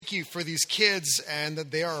thank you for these kids and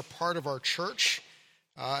that they are a part of our church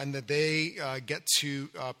and that they get to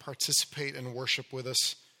participate and worship with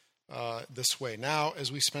us this way. Now,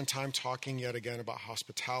 as we spend time talking yet again about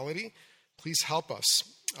hospitality, please help us,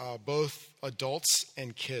 both adults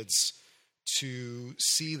and kids, to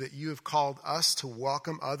see that you have called us to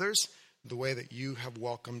welcome others the way that you have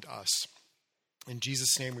welcomed us. In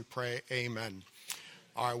Jesus' name we pray, amen.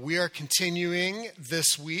 All right, we are continuing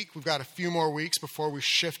this week. We've got a few more weeks before we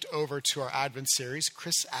shift over to our Advent series.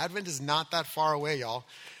 Advent is not that far away, y'all.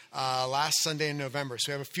 Last Sunday in November.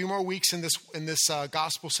 So we have a few more weeks in this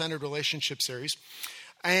gospel-centered relationship series.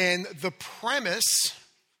 And the premise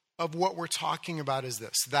of what we're talking about is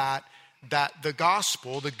this, that the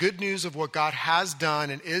gospel, the good news of what God has done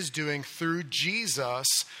and is doing through Jesus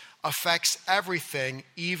affects everything,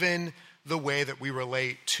 even the way that we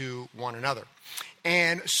relate to one another.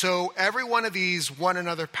 And so every one of these one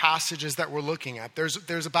another passages that we're looking at,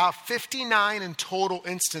 there's about 59 in total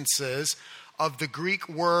instances of the Greek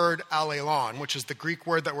word allelon, which is the Greek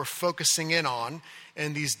word that we're focusing in on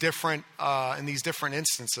in these different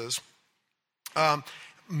instances.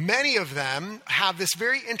 Many of them have this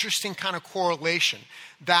very interesting kind of correlation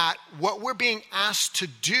that what we're being asked to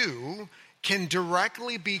do can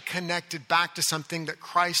directly be connected back to something that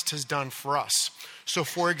Christ has done for us. So,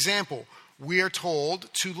 for example, we are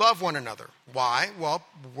told to love one another. Why? Well,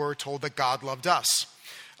 we're told that God loved us.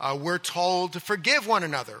 We're told to forgive one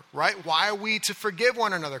another, right? Why are we to forgive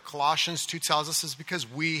one another? Colossians 2 tells us is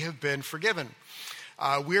because we have been forgiven.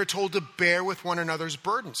 We are told to bear with one another's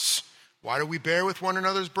burdens. Why do we bear with one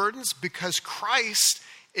another's burdens? Because Christ,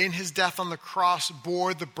 in his death on the cross,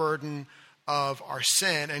 bore the burden of our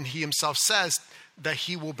sin, and he himself says that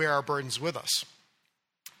he will bear our burdens with us.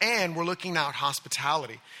 And we're looking now at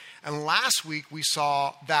hospitality. And last week we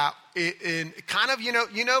saw that in kind of,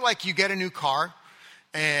 like you get a new car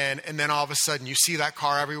and then all of a sudden you see that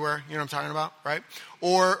car everywhere. You know what I'm talking about, right?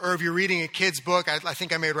 Or if you're reading a kid's book, I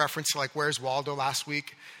think I made reference to like Where's Waldo last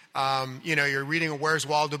week. You're reading a Where's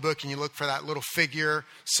Waldo book and you look for that little figure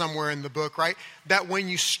somewhere in the book, right? That when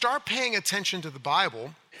you start paying attention to the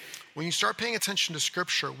Bible, when you start paying attention to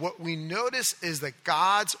Scripture, what we notice is that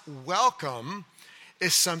God's welcome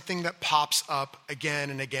is something that pops up again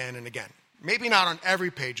and again and again. Maybe not on every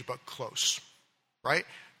page, but close, right?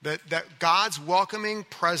 That God's welcoming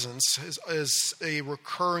presence is a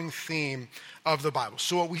recurring theme of the Bible.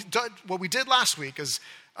 So what we did last week is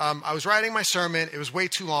I was writing my sermon. It was way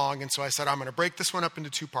too long, and so I said, I'm going to break this one up into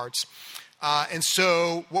two parts. And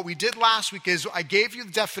so what we did last week is I gave you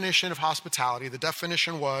the definition of hospitality. The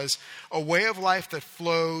definition was a way of life that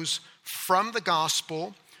flows from the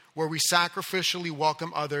gospel where we sacrificially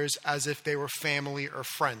welcome others as if they were family or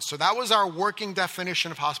friends. So that was our working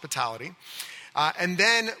definition of hospitality. And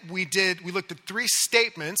then we looked at three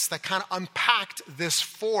statements that kind of unpacked this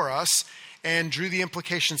for us and drew the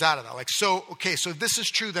implications out of that. So this is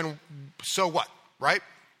true, then so what, right?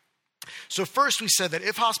 So first we said that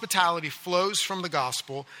if hospitality flows from the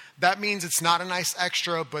gospel, that means it's not a nice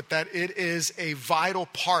extra, but that it is a vital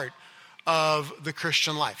part of the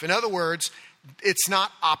Christian life. In other words, it's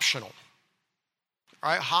not optional,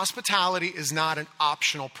 right? Hospitality is not an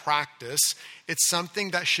optional practice. It's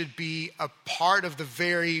something that should be a part of the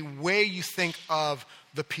very way you think of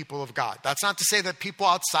the people of God. That's not to say that people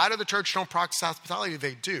outside of the church don't practice hospitality.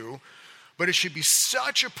 They do. But it should be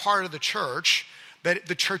such a part of the church that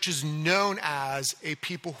the church is known as a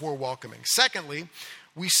people who are welcoming. Secondly,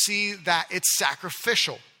 we see that it's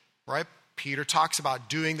sacrificial, right? Peter talks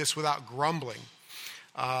about doing this without grumbling.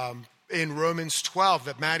 In Romans 12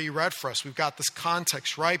 that Maddie read for us, we've got this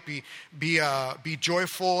context, right? Be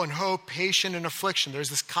joyful in hope, patient in affliction. There's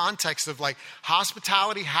this context of like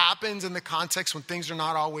hospitality happens in the context when things are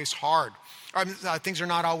not always hard. Things are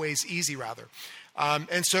not always easy, rather.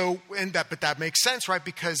 But that makes sense, right?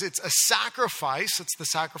 Because it's a sacrifice. It's the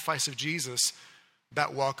sacrifice of Jesus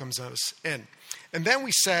that welcomes us in. And then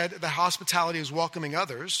we said that hospitality is welcoming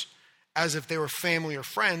others as if they were family or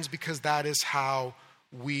friends, because that is how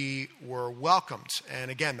we were welcomed.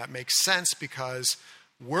 And again, that makes sense because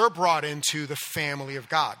we're brought into the family of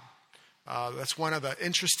God. That's one of the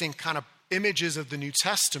interesting kind of images of the New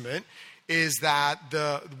Testament, is that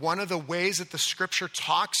one of the ways that the Scripture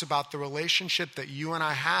talks about the relationship that you and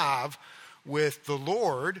I have with the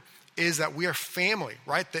Lord is that we are family,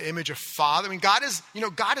 right? The image of Father. I mean, God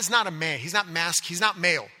is not a man. He's not masculine. He's not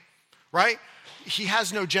male, right? He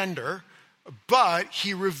has no gender. But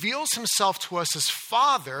he reveals himself to us as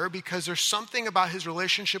Father because there's something about his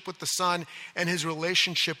relationship with the Son and his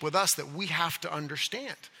relationship with us that we have to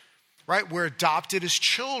understand. right? We're adopted as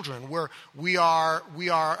children. We were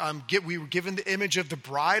given the image of the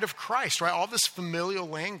bride of Christ, right? All this familial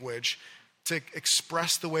language to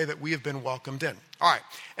express the way that we have been welcomed in. All right.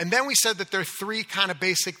 And then we said that there are three kind of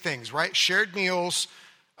basic things, right? Shared meals,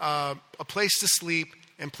 a place to sleep,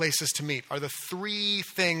 and places to meet are the three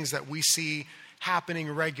things that we see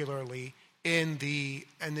happening regularly in the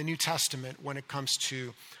New Testament when it comes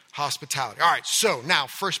to hospitality. All right. So now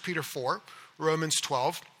 1 Peter 4, Romans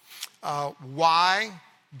 12. Why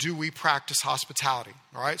do we practice hospitality?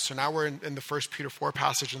 All right, so now we're in the 1 Peter 4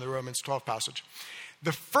 passage and the Romans 12 passage.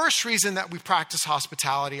 The first reason that we practice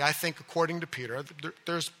hospitality, I think, according to Peter,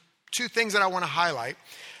 there's two things that I want to highlight,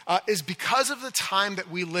 is because of the time that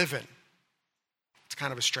we live in. It's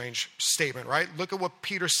kind of a strange statement, right? Look at what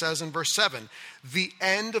Peter says in verse 7. The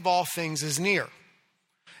end of all things is near.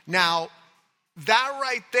 Now, that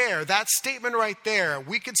right there, that statement right there,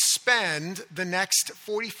 we could spend the next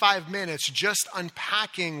 45 minutes just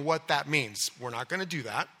unpacking what that means. We're not going to do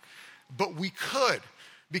that, but we could,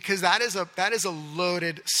 because that is a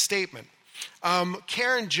loaded statement.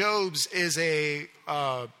 Karen Jobes is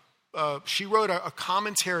she wrote a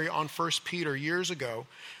commentary on 1 Peter years ago,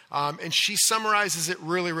 and she summarizes it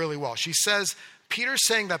really, really well. She says, Peter's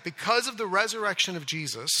saying that because of the resurrection of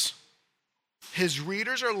Jesus, his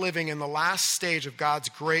readers are living in the last stage of God's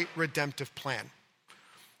great redemptive plan.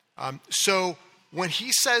 So when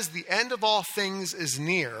he says the end of all things is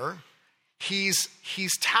near, he's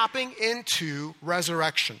tapping into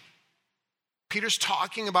resurrection. Peter's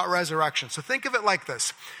talking about resurrection. So think of it like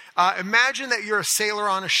this. Imagine that you're a sailor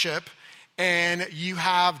on a ship and you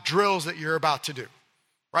have drills that you're about to do.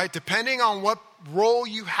 Right? Depending on what role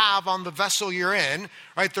you have on the vessel you're in,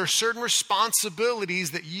 right, there are certain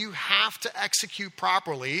responsibilities that you have to execute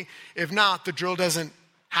properly. If not, the drill doesn't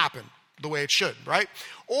happen the way it should, right?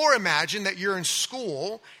 Or imagine that you're in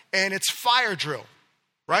school and it's fire drill,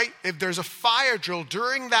 right? If there's a fire drill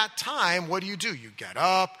during that time, what do? You get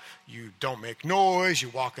up, you don't make noise, you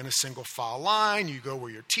walk in a single file line, you go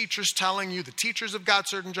where your teacher's telling you. The teachers have got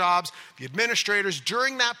certain jobs, the administrators.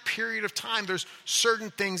 During that period of time, there's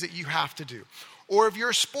certain things that you have to do. Or if you're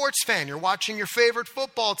a sports fan, you're watching your favorite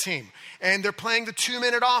football team and they're playing the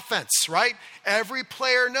 2-minute offense, right? Every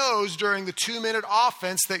player knows during the 2-minute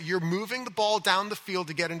offense that you're moving the ball down the field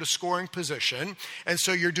to get into scoring position. And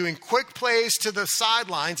so you're doing quick plays to the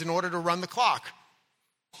sidelines in order to run the clock.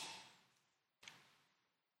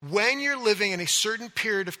 When you're living in a certain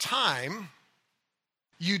period of time,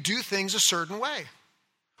 you do things a certain way.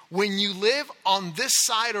 When you live on this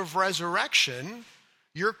side of resurrection,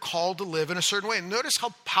 you're called to live in a certain way. And notice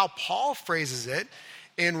how Paul phrases it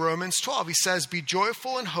in Romans 12. He says, be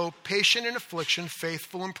joyful in hope, patient in affliction,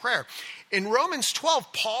 faithful in prayer. In Romans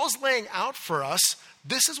 12, Paul's laying out for us,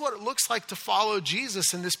 this is what it looks like to follow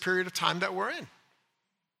Jesus in this period of time that we're in.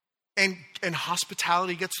 And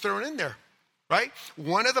hospitality gets thrown in there, right?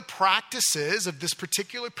 One of the practices of this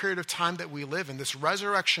particular period of time that we live in, this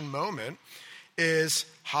resurrection moment, is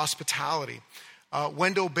hospitality.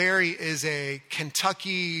 Wendell Berry is a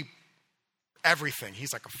Kentucky everything.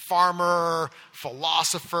 He's like a farmer,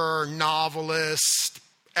 philosopher, novelist,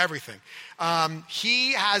 everything.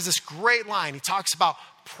 He has this great line. He talks about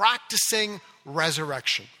practicing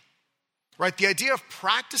resurrection, right? The idea of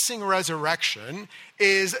practicing resurrection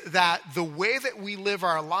is that the way that we live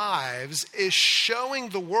our lives is showing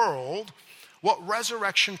the world what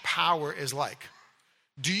resurrection power is like.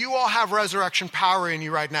 Do you all have resurrection power in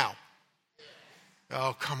you right now?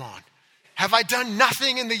 Oh, come on. Have I done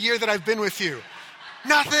nothing in the year that I've been with you?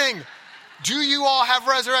 Nothing. Do you all have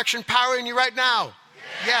resurrection power in you right now?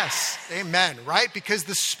 Yes. Amen. Right? Because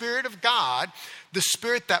the Spirit of God, the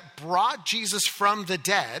Spirit that brought Jesus from the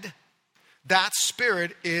dead, that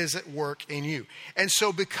Spirit is at work in you. And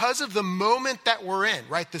so because of the moment that we're in,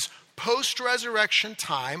 right, this post-resurrection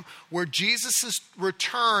time where Jesus'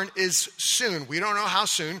 return is soon. We don't know how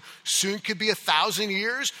soon. Soon could be 1,000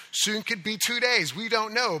 years. Soon could be 2 days. We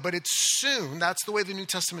don't know, but it's soon. That's the way the New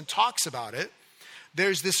Testament talks about it.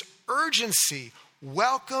 There's this urgency.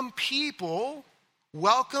 Welcome people.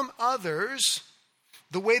 Welcome others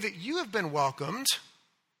the way that you have been welcomed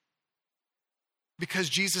because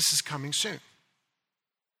Jesus is coming soon.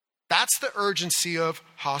 That's the urgency of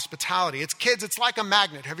hospitality. It's like a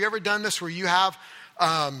magnet. Have you ever done this where you have,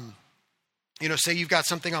 say you've got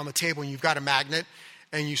something on the table and you've got a magnet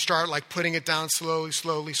and you start like putting it down slowly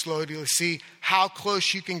to see how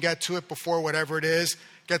close you can get to it before whatever it is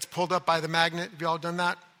gets pulled up by the magnet. Have you all done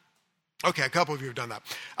that? Okay, a couple of you have done that.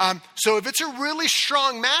 So if it's a really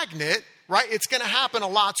strong magnet, right? It's going to happen a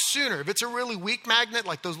lot sooner. If it's a really weak magnet,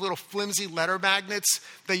 like those little flimsy letter magnets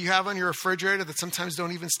that you have on your refrigerator that sometimes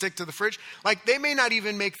don't even stick to the fridge, like they may not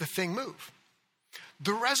even make the thing move.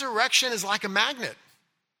 The resurrection is like a magnet.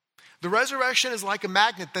 The resurrection is like a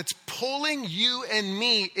magnet that's pulling you and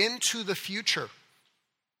me into the future.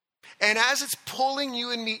 And as it's pulling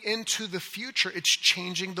you and me into the future, it's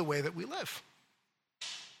changing the way that we live.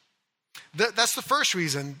 That's the first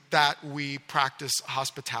reason that we practice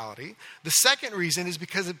hospitality. The second reason is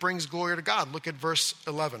because it brings glory to God. Look at verse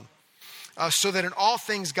 11. So that in all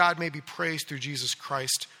things God may be praised through Jesus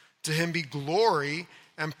Christ. To him be glory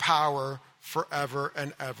and power forever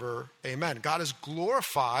and ever. Amen. God is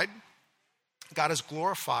glorified. God is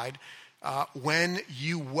glorified when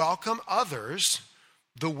you welcome others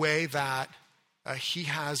the way that he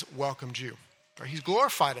has welcomed you. He's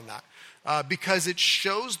glorified in that. Because it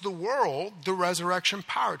shows the world the resurrection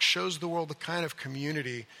power. It shows the world the kind of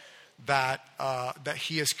community that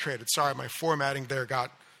he has created. Sorry, my formatting there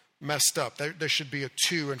got messed up. There should be a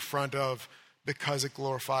 2 in front of because it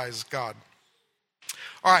glorifies God.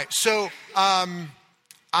 All right, so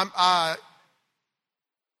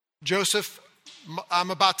Joseph,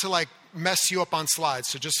 I'm about to mess you up on slides,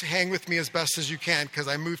 so just hang with me as best as you can because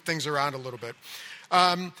I moved things around a little bit.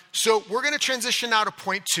 So we're going to transition now to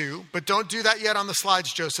point 2, but don't do that yet on the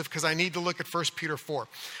slides, Joseph, because I need to look at 1 Peter 4.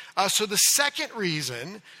 So the second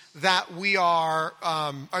reason that we are,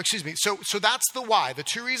 so that's the why. The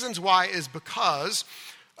 2 reasons why is because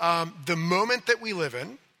the moment that we live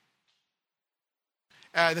in,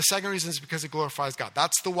 the second reason is because it glorifies God.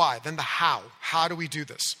 That's the why. Then the how. How do we do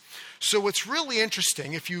this? So what's really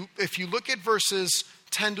interesting, if you look at verses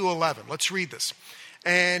 10 to 11, let's read this.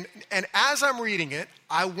 And as I'm reading it,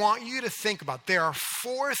 I want you to think about, there are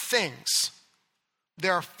 4 things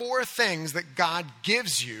that God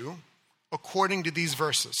gives you according to these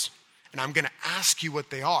verses. And I'm going to ask you what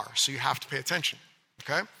they are, so you have to pay attention,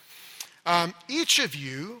 okay? Each of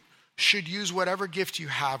you should use whatever gift you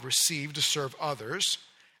have received to serve others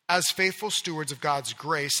as faithful stewards of God's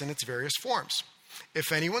grace in its various forms.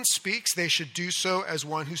 If anyone speaks, they should do so as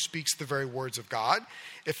one who speaks the very words of God.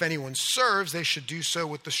 If anyone serves, they should do so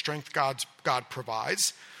with the strength God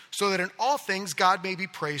provides, so that in all things God may be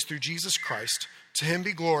praised through Jesus Christ. To him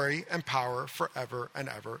be glory and power forever and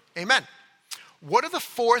ever. Amen. What are the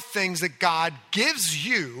 4 things that God gives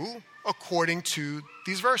you according to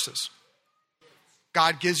these verses?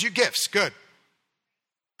 God gives you gifts. Good.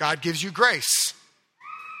 God gives you grace.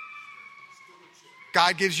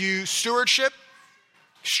 God gives you stewardship,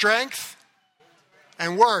 strength,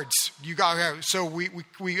 and words. You got so we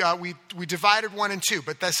divided 1 and 2,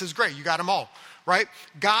 but this is great. You got them all, right?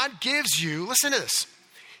 God gives you. Listen to this.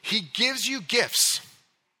 He gives you gifts.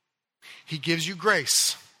 He gives you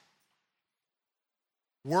grace,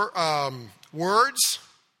 words,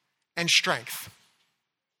 and strength.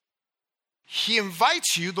 He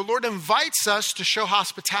invites you. The Lord invites us to show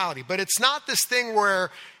hospitality, but it's not this thing where,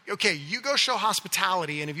 okay, you go show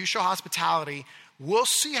hospitality, and if you show hospitality, we'll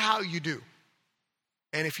see how you do.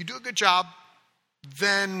 And if you do a good job,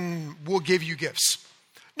 then we'll give you gifts.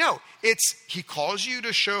 No, he calls you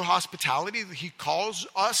to show hospitality. He calls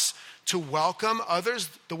us to welcome others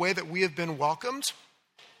the way that we have been welcomed.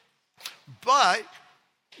 But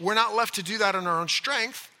we're not left to do that in our own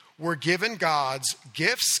strength. We're given God's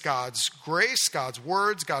gifts, God's grace, God's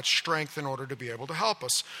words, God's strength in order to be able to help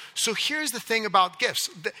us. So here's the thing about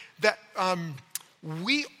gifts, that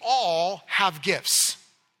we all have gifts.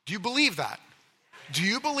 Do you believe that? Do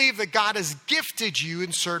you believe that God has gifted you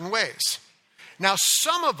in certain ways? Now,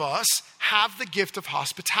 some of us have the gift of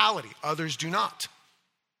hospitality. Others do not.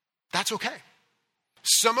 That's okay.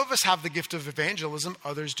 Some of us have the gift of evangelism.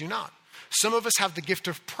 Others do not. Some of us have the gift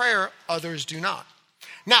of prayer. Others do not.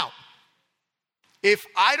 Now, if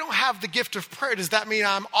I don't have the gift of prayer, does that mean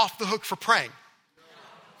I'm off the hook for praying?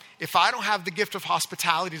 If I don't have the gift of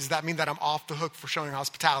hospitality, does that mean that I'm off the hook for showing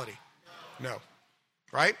hospitality? No.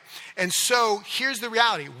 Right? And so here's the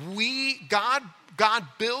reality. God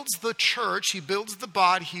builds the church, he builds the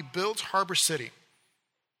body, he builds Harbor City.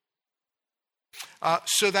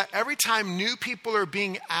 So that every time new people are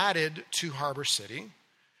being added to Harbor City,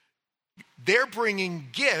 they're bringing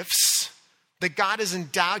gifts that God has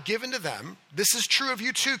given to them. This is true of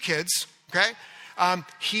you too, kids, okay?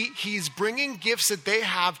 He's bringing gifts that they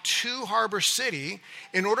have to Harbor City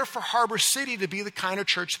in order for Harbor City to be the kind of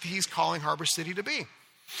church that he's calling Harbor City to be.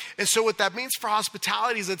 And so what that means for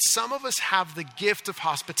hospitality is that some of us have the gift of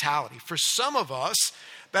hospitality. For some of us,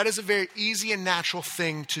 that is a very easy and natural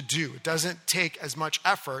thing to do. It doesn't take as much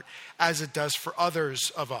effort as it does for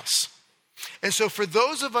others of us. And so for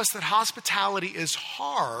those of us that hospitality is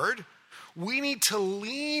hard, We need to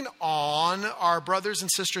lean on our brothers and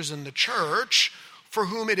sisters in the church for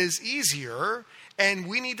whom it is easier, and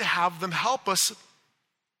we need to have them help us,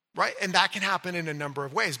 right? And that can happen in a number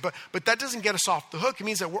of ways. But that doesn't get us off the hook. It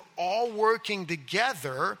means that we're all working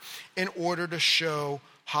together in order to show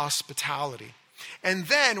hospitality. And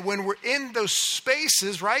then when we're in those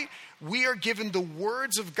spaces, right, we are given the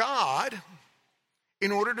words of God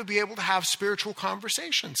in order to be able to have spiritual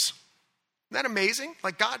conversations. Isn't that amazing?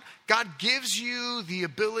 Like God gives you the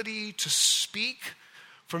ability to speak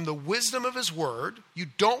from the wisdom of his word. You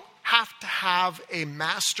don't have to have a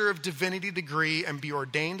Master of Divinity degree and be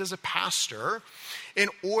ordained as a pastor in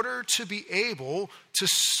order to be able to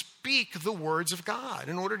speak the words of God,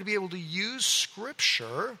 in order to be able to use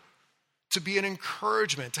Scripture to be an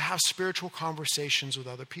encouragement, to have spiritual conversations with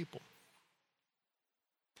other people.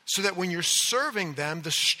 So that when you're serving them,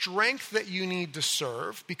 the strength that you need to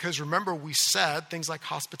serve, because remember we said things like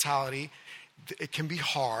hospitality, it can be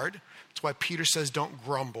hard. That's why Peter says don't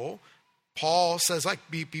grumble. Paul says like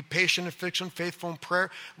be patient in affliction, faithful in prayer.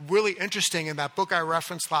 Really interesting, in that book I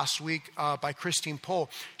referenced last week by Christine Pohl,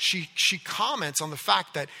 she comments on the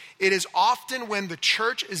fact that it is often when the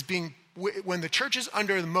church is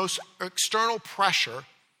under the most external pressure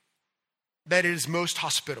that it is most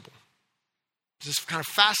hospitable. This kind of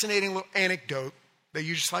fascinating little anecdote that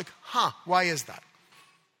you're just like, why is that?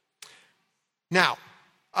 Now,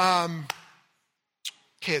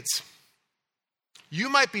 kids, you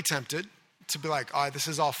might be tempted to be like, this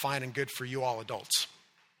is all fine and good for you all adults.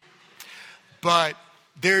 But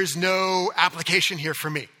there's no application here for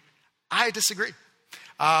me. I disagree.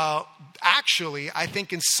 Actually, I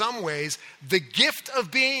think in some ways, the gift of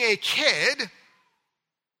being a kid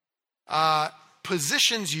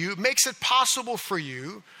positions you, makes it possible for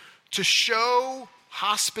you to show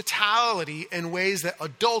hospitality in ways that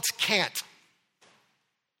adults can't.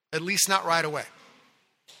 At least not right away.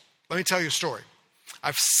 Let me tell you a story.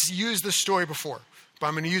 I've used this story before, but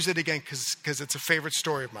I'm going to use it again because it's a favorite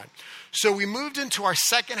story of mine. So we moved into our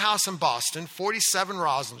second house in Boston, 47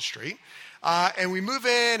 Roslyn Street. And we move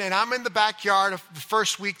in, and I'm in the backyard of the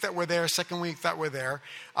first week that we're there, second week that we're there.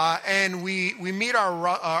 And we meet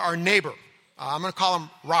our neighbor. I'm going to call him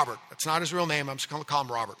Robert. That's not his real name. I'm just going to call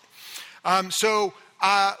him Robert.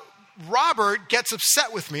 Robert gets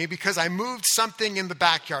upset with me because I moved something in the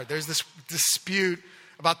backyard. There's this dispute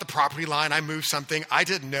about the property line. I moved something. I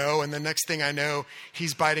didn't know. And the next thing I know,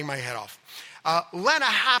 he's biting my head off. Lena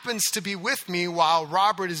happens to be with me while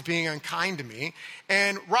Robert is being unkind to me.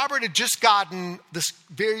 And Robert had just gotten this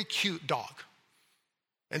very cute dog.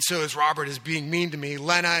 And so as Robert is being mean to me,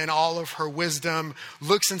 Lena, in all of her wisdom,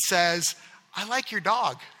 looks and says, I like your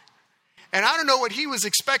dog. And I don't know what he was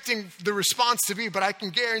expecting the response to be, but I can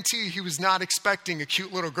guarantee he was not expecting a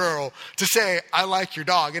cute little girl to say, I like your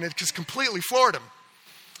dog. And it just completely floored him.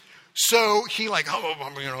 So he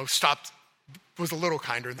stopped, was a little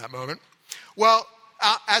kinder in that moment. Well,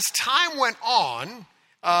 as time went on,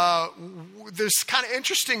 this kind of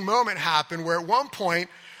interesting moment happened where at one point,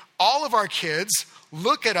 all of our kids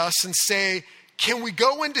look at us and say, can we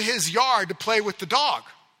go into his yard to play with the dog?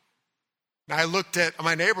 And I looked at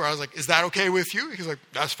my neighbor. I was like, is that okay with you? He's like,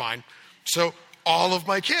 that's fine. So all of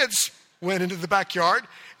my kids went into the backyard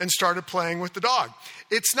and started playing with the dog.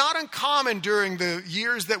 It's not uncommon during the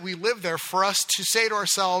years that we lived there for us to say to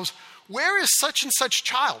ourselves, where is such and such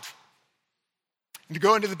child? And to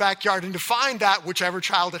go into the backyard and to find that whichever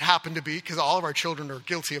child it happened to be, because all of our children are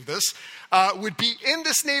guilty of this, would be in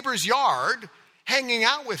this neighbor's yard, hanging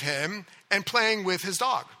out with him and playing with his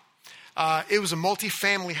dog. It was a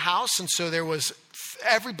multi-family house, and so there was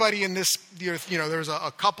everybody in this, there was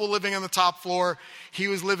a couple living on the top floor. He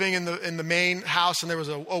was living in the main house, and there was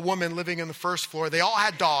a woman living in the first floor. They all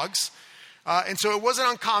had dogs. And so it wasn't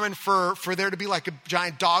uncommon for there to be like a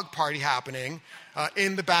giant dog party happening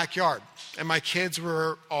in the backyard. And my kids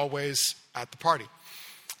were always at the party.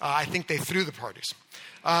 I think they threw the parties.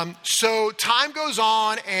 So time goes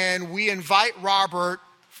on, and we invite Robert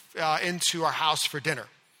into our house for dinner.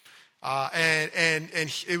 And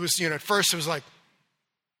it was, at first it was like,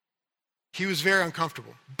 he was very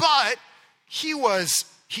uncomfortable. But he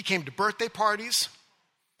came to birthday parties.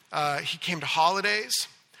 He came to holidays.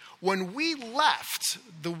 When we left,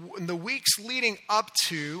 in the weeks leading up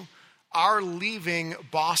to our leaving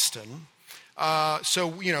Boston, there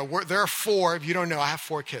are four, if you don't know, I have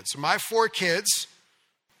 4 kids. So my 4 kids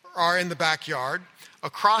are in the backyard.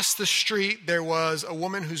 Across the street, there was a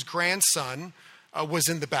woman whose grandson was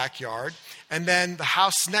in the backyard. And then the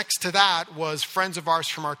house next to that was friends of ours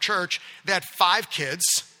from our church. They had 5 kids.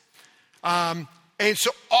 And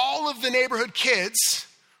so all of the neighborhood kids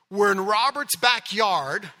were in Robert's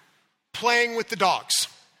backyard playing with the dogs.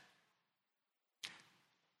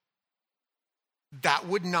 That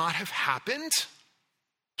would not have happened.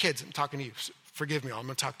 Kids, I'm talking to you. Forgive me, I'm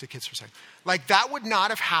going to talk to kids for a second. Like, that would not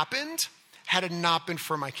have happened had it not been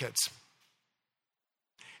for my kids.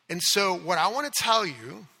 And so what I want to tell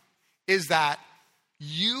you is that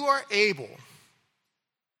you are able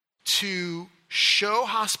to show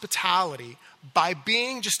hospitality by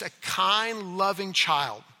being just a kind, loving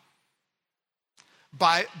child,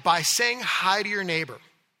 by saying hi to your neighbor,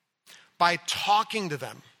 by talking to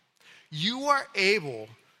them. You are able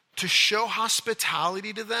to show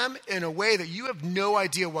hospitality to them in a way that you have no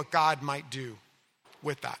idea what God might do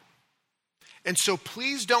with that. And so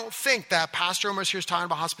please don't think that Pastor Omar here is talking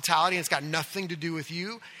about hospitality and it's got nothing to do with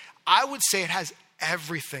you. I would say it has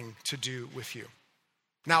everything to do with you.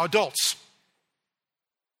 Now, adults,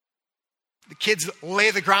 the kids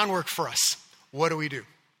lay the groundwork for us. What do we do?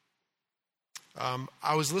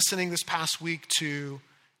 I was listening this past week to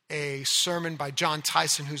a sermon by John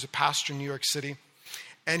Tyson, who's a pastor in New York City.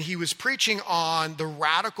 And he was preaching on the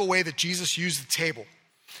radical way that Jesus used the table.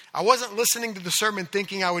 I wasn't listening to the sermon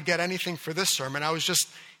thinking I would get anything for this sermon.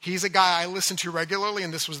 He's a guy I listen to regularly,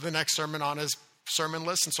 and this was the next sermon on his sermon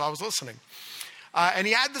list, and so I was listening. And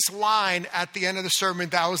he had this line at the end of the sermon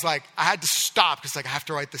that I was like, I had to stop because I have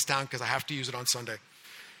to write this down because I have to use it on Sunday.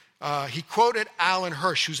 He quoted Alan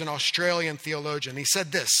Hirsch, who's an Australian theologian. He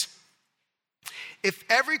said this: if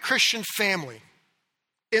every Christian family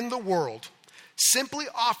in the world simply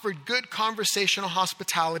offered good conversational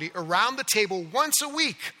hospitality around the table once a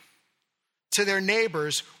week to their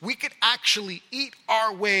neighbors, we could actually eat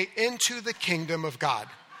our way into the kingdom of God.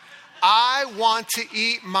 I want to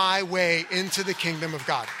eat my way into the kingdom of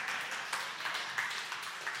God.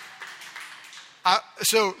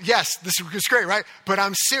 So yes, this is great, right? But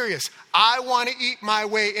I'm serious. I want to eat my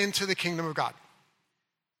way into the kingdom of God.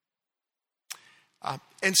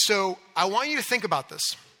 And so I want you to think about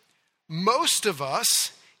this. Most of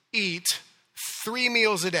us eat 3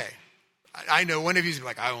 meals a day. I know one of you is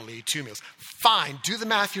like, I only eat 2 meals. Fine, do the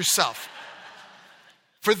math yourself.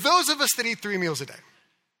 For those of us that eat 3 meals a day,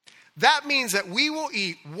 that means that we will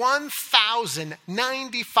eat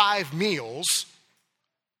 1,095 meals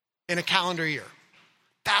in a calendar year.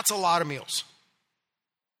 That's a lot of meals.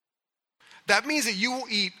 That means that you will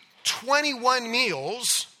eat 21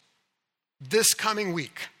 meals this coming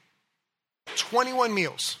week. 21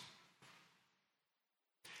 meals.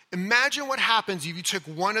 Imagine what happens if you took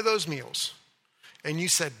one of those meals and you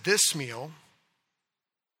said, this will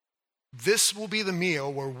be the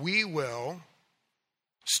meal where we will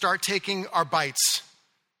start taking our bites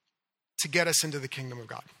to get us into the kingdom of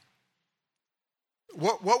God.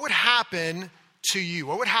 What would happen to you?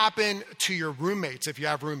 What would happen to your roommates if you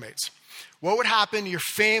have roommates? What would happen to your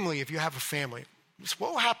family if you have a family?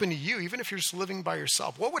 What will happen to you even if you're just living by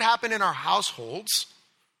yourself? What would happen in our households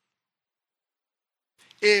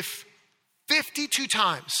if 52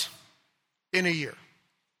 times in a year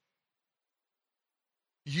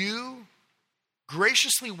you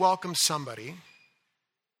graciously welcome somebody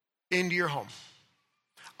into your home?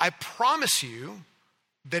 I promise you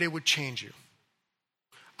that it would change you.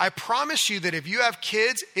 I promise you that if you have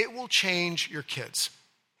kids, it will change your kids.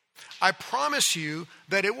 I promise you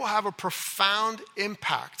that it will have a profound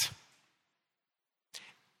impact.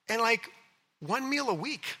 And like 1 meal a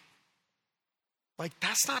week, like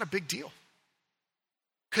that's not a big deal.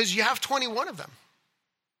 Because you have 21 of them.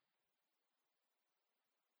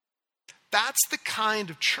 That's the kind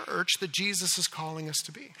of church that Jesus is calling us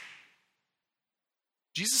to be.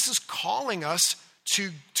 Jesus is calling us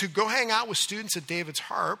to go hang out with students at David's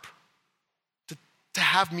Harp, to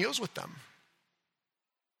have meals with them.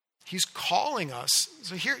 He's calling us.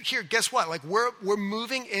 So here, guess what? Like we're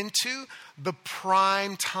moving into the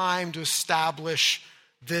prime time to establish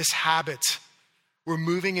this habit. We're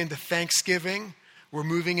moving into Thanksgiving. We're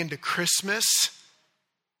moving into Christmas,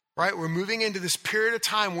 right? We're moving into this period of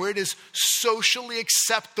time where it is socially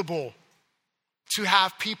acceptable to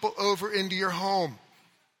have people over into your home.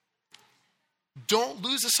 Don't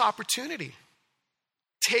lose this opportunity.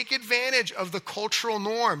 Take advantage of the cultural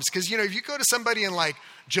norms. Because, if you go to somebody in like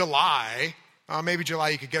July, maybe July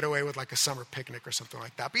you could get away with like a summer picnic or something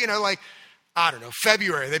like that. But, I don't know,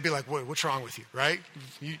 February, they'd be like, what's wrong with you, right?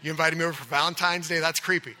 You invited me over for Valentine's Day? That's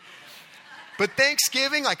creepy. But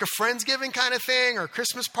Thanksgiving, like a Friendsgiving kind of thing, or a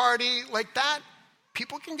Christmas party, like that,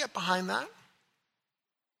 people can get behind that.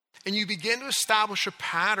 And you begin to establish a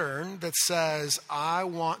pattern that says, I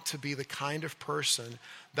want to be the kind of person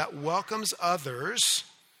that welcomes others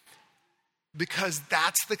because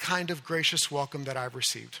that's the kind of gracious welcome that I've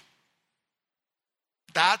received.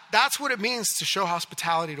 That's what it means to show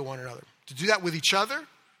hospitality to one another. To do that with each other,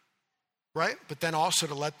 right? But then also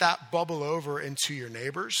to let that bubble over into your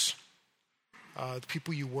neighbors, the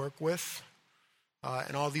people you work with,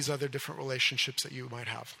 and all these other different relationships that you might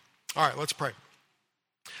have. All right, let's pray.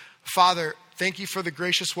 Father, thank you for the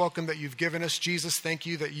gracious welcome that you've given us. Jesus, thank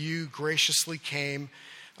you that you graciously came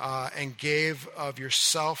and gave of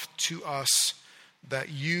yourself to us, that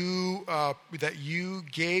you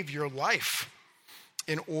gave your life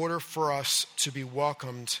in order for us to be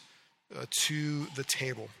welcomed to the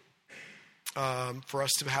table, for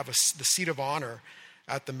us to have the seat of honor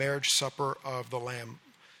at the marriage supper of the Lamb.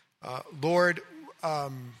 Lord,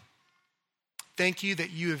 thank you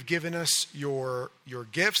that you have given us your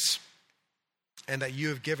gifts, and that you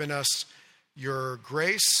have given us your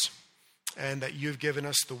grace, and that you have given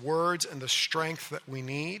us the words and the strength that we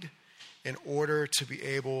need in order to be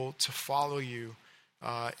able to follow you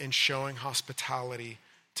in showing hospitality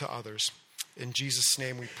to others. In Jesus'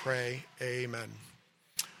 name we pray, amen.